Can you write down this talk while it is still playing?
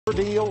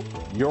deal,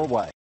 your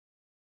way.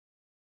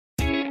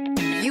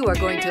 You are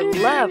going to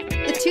love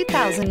the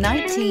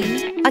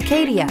 2019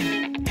 Acadia.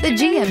 The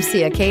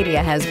GMC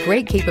Acadia has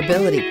great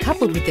capability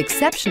coupled with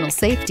exceptional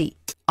safety,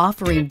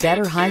 offering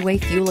better highway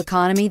fuel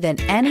economy than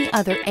any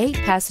other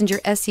 8-passenger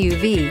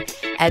SUV,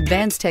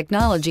 advanced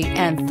technology,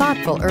 and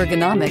thoughtful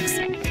ergonomics.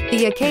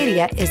 The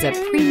Acadia is a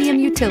premium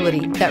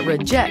utility that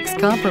rejects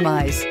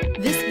compromise.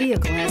 This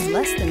vehicle has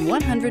less than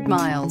 100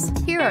 miles.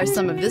 Here are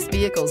some of this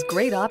vehicle's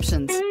great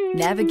options: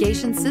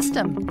 navigation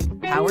system,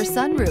 power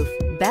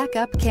sunroof,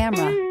 backup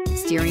camera,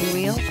 steering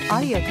wheel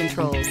audio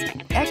controls,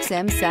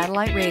 XM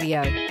satellite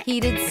radio,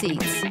 heated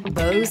seats,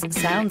 Bose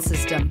sound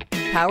system,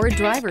 power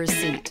driver's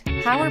seat,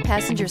 power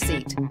passenger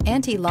seat,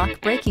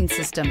 anti-lock braking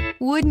system.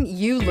 Wouldn't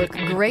you look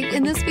great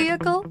in this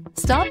vehicle?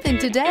 Stop in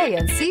today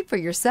and see for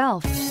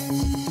yourself.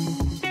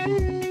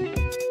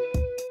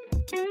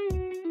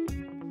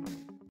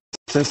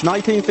 Since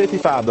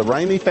 1955, the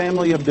Ramey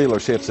family of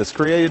dealerships has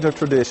created a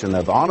tradition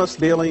of honest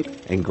dealing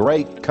and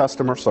great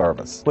customer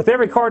service. With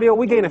every car deal,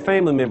 we gain a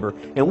family member,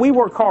 and we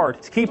work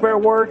hard to keep our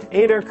word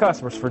and our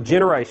customers for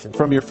generations.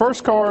 From your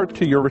first car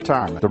to your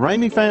retirement, the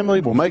Ramey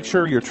family will make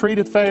sure you're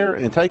treated fair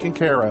and taken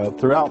care of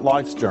throughout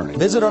life's journey.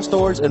 Visit our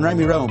stores in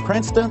Ramey Road,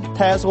 Princeton,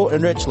 Tazewell,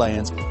 and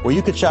Richlands, where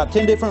you can shop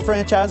 10 different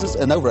franchises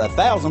and over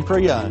 1,000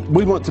 pre-owned.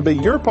 We want to be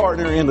your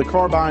partner in the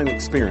car buying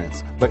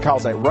experience,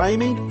 because at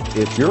Ramey,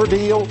 it's your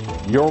deal,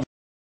 your